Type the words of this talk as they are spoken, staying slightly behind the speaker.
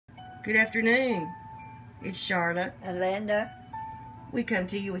Good afternoon. It's Charlotte. And Linda. We come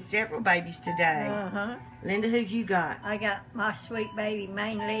to you with several babies today. Linda, who you got? I got my sweet baby,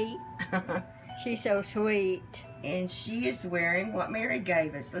 mainly. She's so sweet. And she is wearing what Mary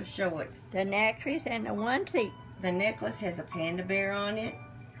gave us. Let's show it. The necklace and the onesie. The necklace has a panda bear on it.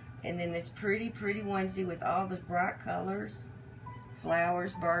 And then this pretty onesie with all the bright colors.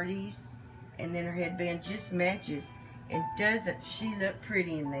 Flowers, birdies. And then her headband just matches. And doesn't she look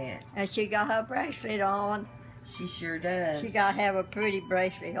pretty in that? And she got her bracelet on. She sure does. She got to have a pretty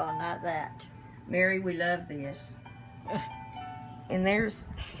bracelet on, not that. Mary, we love this. And there's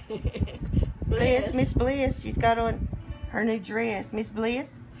Bliss. Miss Bliss. She's got on her new dress. Miss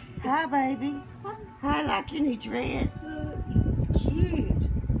Bliss, hi, baby. I like your new dress. It's cute.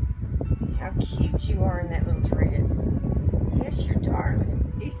 How cute you are in that little dress. Yes, you're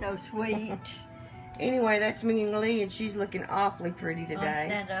darling. She's so sweet. Anyway, that's Ming Lee, and she's looking awfully pretty today.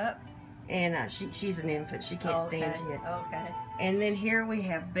 Stand up. And she's an infant. She can't stand yet. Okay. And then here we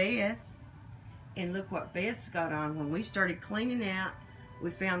have Beth. And look what Beth's got on. When we started cleaning out,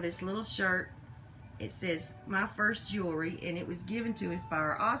 we found this little shirt. It says, "My first jewelry," and it was given to us by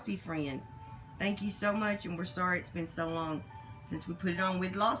our Aussie friend. Thank you so much, and we're sorry it's been so long since we put it on.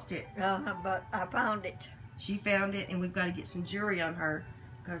 We'd lost it. But I found it. She found it, and we've got to get some jewelry on her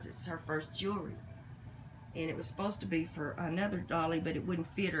because it's her first jewelry. And it was supposed to be for another dolly, but it wouldn't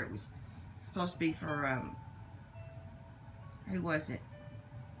fit her. It was supposed to be for, who was it?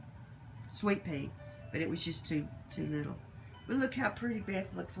 Sweet Pea, but it was just too little. But look how pretty Beth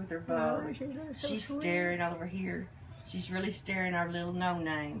looks with her bow. Oh, She's so staring over here. She's really staring our little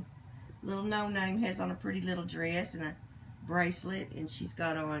no-name. Little no-name has on a pretty little dress and a bracelet, and she's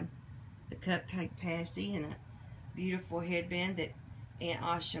got on the cupcake passy and a beautiful headband that Aunt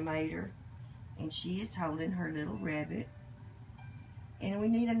Asha made her. And she is holding her little rabbit. And we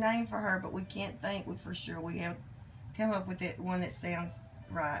need a name for her, but we can't think for sure. We have come up with that one that sounds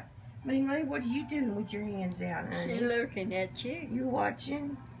right. Ming Lee, what are you doing with your hands out, honey? She's looking at you. You're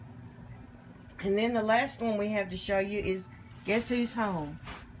watching? And then the last one we have to show you is, guess who's home?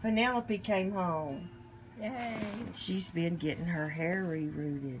 Penelope came home. Yay. She's been getting her hair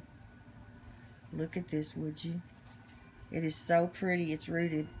re-rooted. Look at this, would you? It is so pretty. It's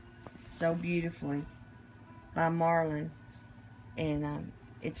rooted so beautifully by Marlon. And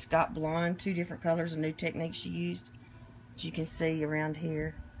it's got blonde, 2 different colors, a new technique she used. As you can see around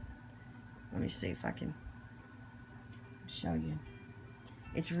here. Let me see if I can show you.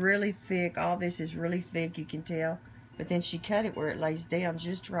 It's really thick. All this is really thick, you can tell. But then she cut it where it lays down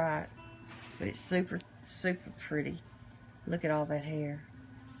just right. But it's super pretty. Look at all that hair.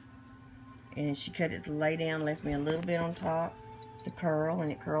 And she cut it to lay down, left me a little bit on top to curl,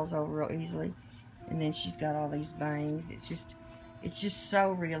 and it curls over real easily. And then she's got all these bangs. It's just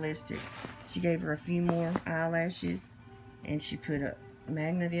so realistic. She gave her a few more eyelashes, and she put a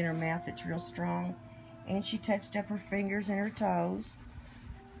magnet in her mouth that's real strong, and she touched up her fingers and her toes,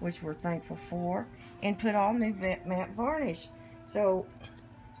 which we're thankful for, and put all new matte varnish. So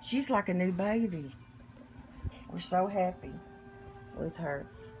she's like a new baby. We're so happy with her.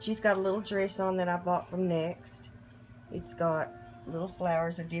 She's got a little dress on that I bought from Next. It's got little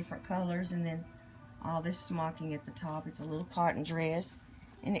flowers of different colors, and then all this smocking at the top. It's a little cotton dress,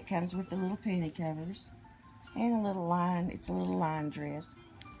 and it comes with the little penny covers and a little line. It's a little line dress.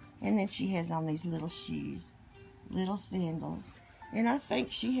 And then she has on these little shoes, little sandals. And I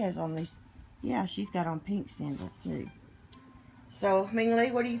think she has on these, yeah, she's got on pink sandals too. So, Ming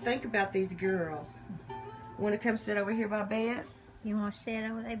Lee, what do you think about these girls? Want to come sit over here by Beth? You want to sit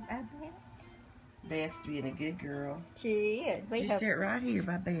over there by Beth? Beth's being a good girl. She is. Just sit right here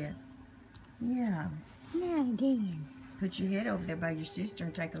by Beth. Yeah. Now then. Put your head over there by your sister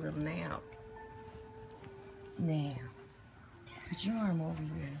and take a little nap. Now. Put your arm over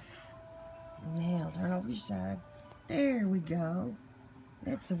here. Now, turn over your side. There we go.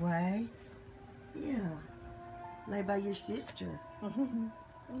 That's the way. Yeah. Lay by your sister.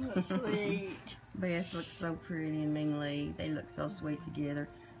 Sweet. Beth looks so pretty and Ming Lee. They look so sweet together.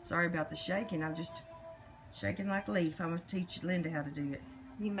 Sorry about the shaking. I'm just shaking like a leaf. I'm going to teach Linda how to do it.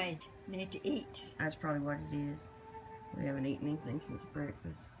 You may need to eat. That's probably what it is. We haven't eaten anything since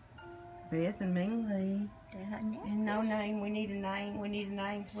breakfast. Beth and Ming Lee. And no name. We need a name. We need a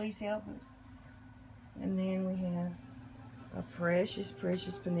name. Please help us. And then we have a precious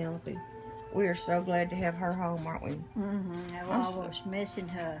Penelope. We are so glad to have her home, aren't we? I'm almost missing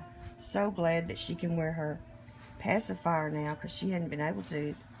her. So glad that she can wear her pacifier now, because she hadn't been able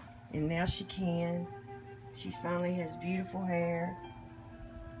to. And now she can. She finally has beautiful hair.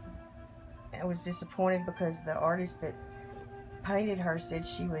 I was disappointed because the artist that painted her said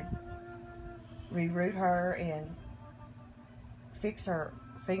she would reroot her and fix her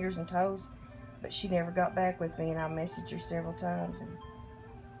fingers and toes, but she never got back with me, and I messaged her several times. And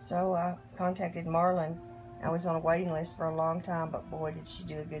so I contacted Marlon. I was on a waiting list for a long time, but boy, did she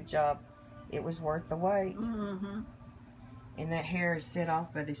do a good job. It was worth the wait. Mm-hmm. And that hair is set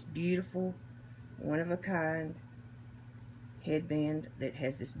off by this beautiful, one-of-a-kind headband that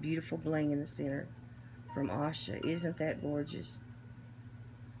has this beautiful bling in the center from Asha. Isn't that gorgeous?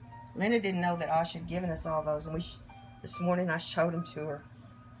 Linda didn't know that Asha had given us all those, and this morning I showed them to her.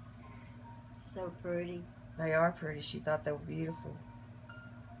 So pretty. They are pretty. She thought they were beautiful.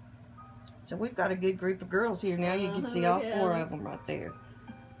 So we've got a good group of girls here now. You can see all four of them right there.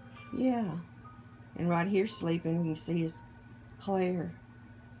 Yeah. And right here sleeping, we can see is Claire.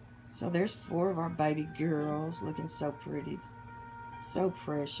 So there's four of our baby girls looking so pretty. So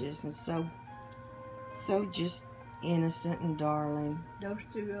precious and so just innocent and darling. Those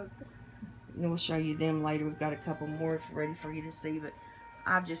two of them. And we'll show you them later. We've got a couple more ready for you to see, but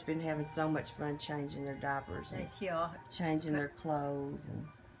I've just been having so much fun changing their diapers and changing their clothes. And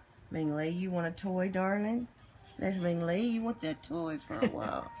Ming Lee, you want a toy, darling? There's Ming Lee. You want that toy for a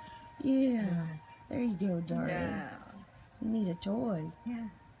while? Yeah. There you go, darling. Yeah. You need a toy. Yeah.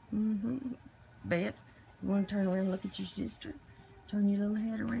 Mm-hmm. Beth, you want to turn around and look at your sister? Turn your little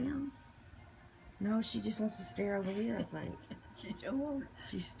head around. No, she just wants to stare over here, I think.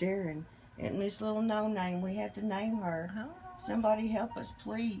 She's staring at Miss Little No Name. We have to name her. Oh. Somebody help us,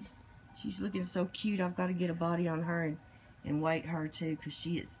 please. She's looking so cute. I've got to get a body on her and weight her, too, because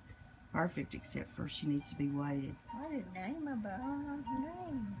she is perfect, except for she needs to be weighted. What a name about her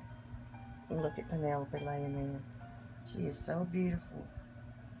name. Look at Penelope laying there. She is so beautiful.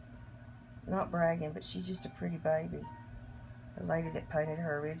 Not bragging, but she's just a pretty baby. The lady that painted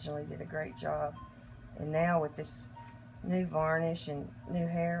her originally did a great job. And now with this new varnish and new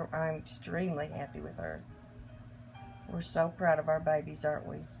hair, I'm extremely happy with her. We're so proud of our babies, aren't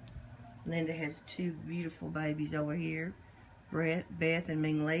we? Linda has two beautiful babies over here, Beth and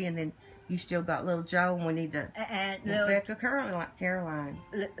Ming Lee, and then you still got little Joe, and we need to Rebecca Caroline.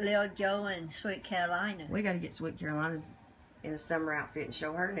 Little Joe and Sweet Carolina. We got to get Sweet Carolina in a summer outfit and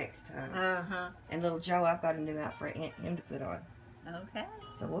show her next time. Uh-huh. And little Joe, I've got a new outfit for him to put on. Okay.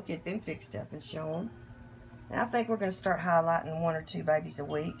 So we'll get them fixed up and show them. And I think we're going to start highlighting 1 or 2 babies a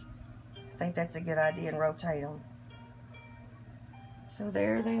week. I think that's a good idea, and rotate them. So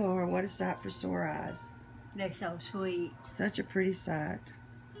there they are. What a sight for sore eyes. They're so sweet. Such a pretty sight.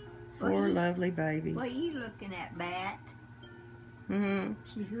 4 lovely babies. What are you looking at, Bat? Mm-hmm.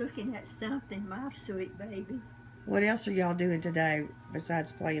 She's looking at something, my sweet baby. What else are y'all doing today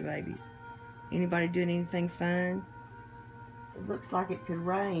besides playing babies? Anybody doing anything fun? It looks like it could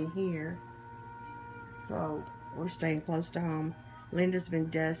rain here. So we're staying close to home. Linda's been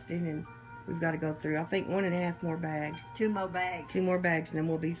dusting, and we've got to go through, I think, 1.5 more bags. 2 more bags. 2 more bags, and then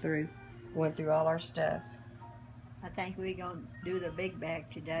we'll be through. Going through all our stuff. I think we're going to do the big bag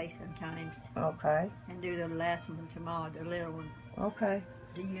today sometimes. Okay. And do the last one tomorrow, the little one. Okay.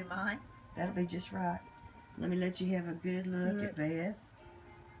 Do you mind? That'll be just right. Let me let you have a good look at Beth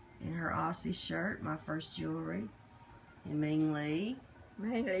in her Aussie shirt, my first jewelry. And Ming Lee.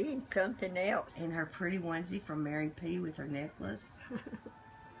 Ming Lee and something else. And her pretty onesie from Mary P with her necklace.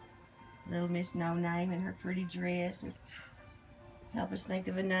 Little Miss No Name in her pretty dress. Help us think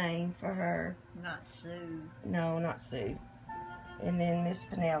of a name for her. Not Sue. No, not Sue. And then Miss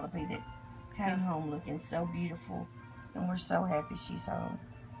Penelope that came home looking so beautiful. And we're so happy she's home.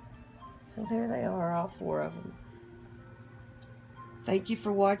 So there they are, all 4 of them. Thank you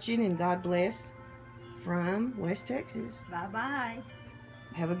for watching, and God bless from West Texas. Bye-bye.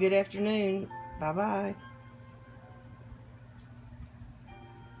 Have a good afternoon. Bye-bye.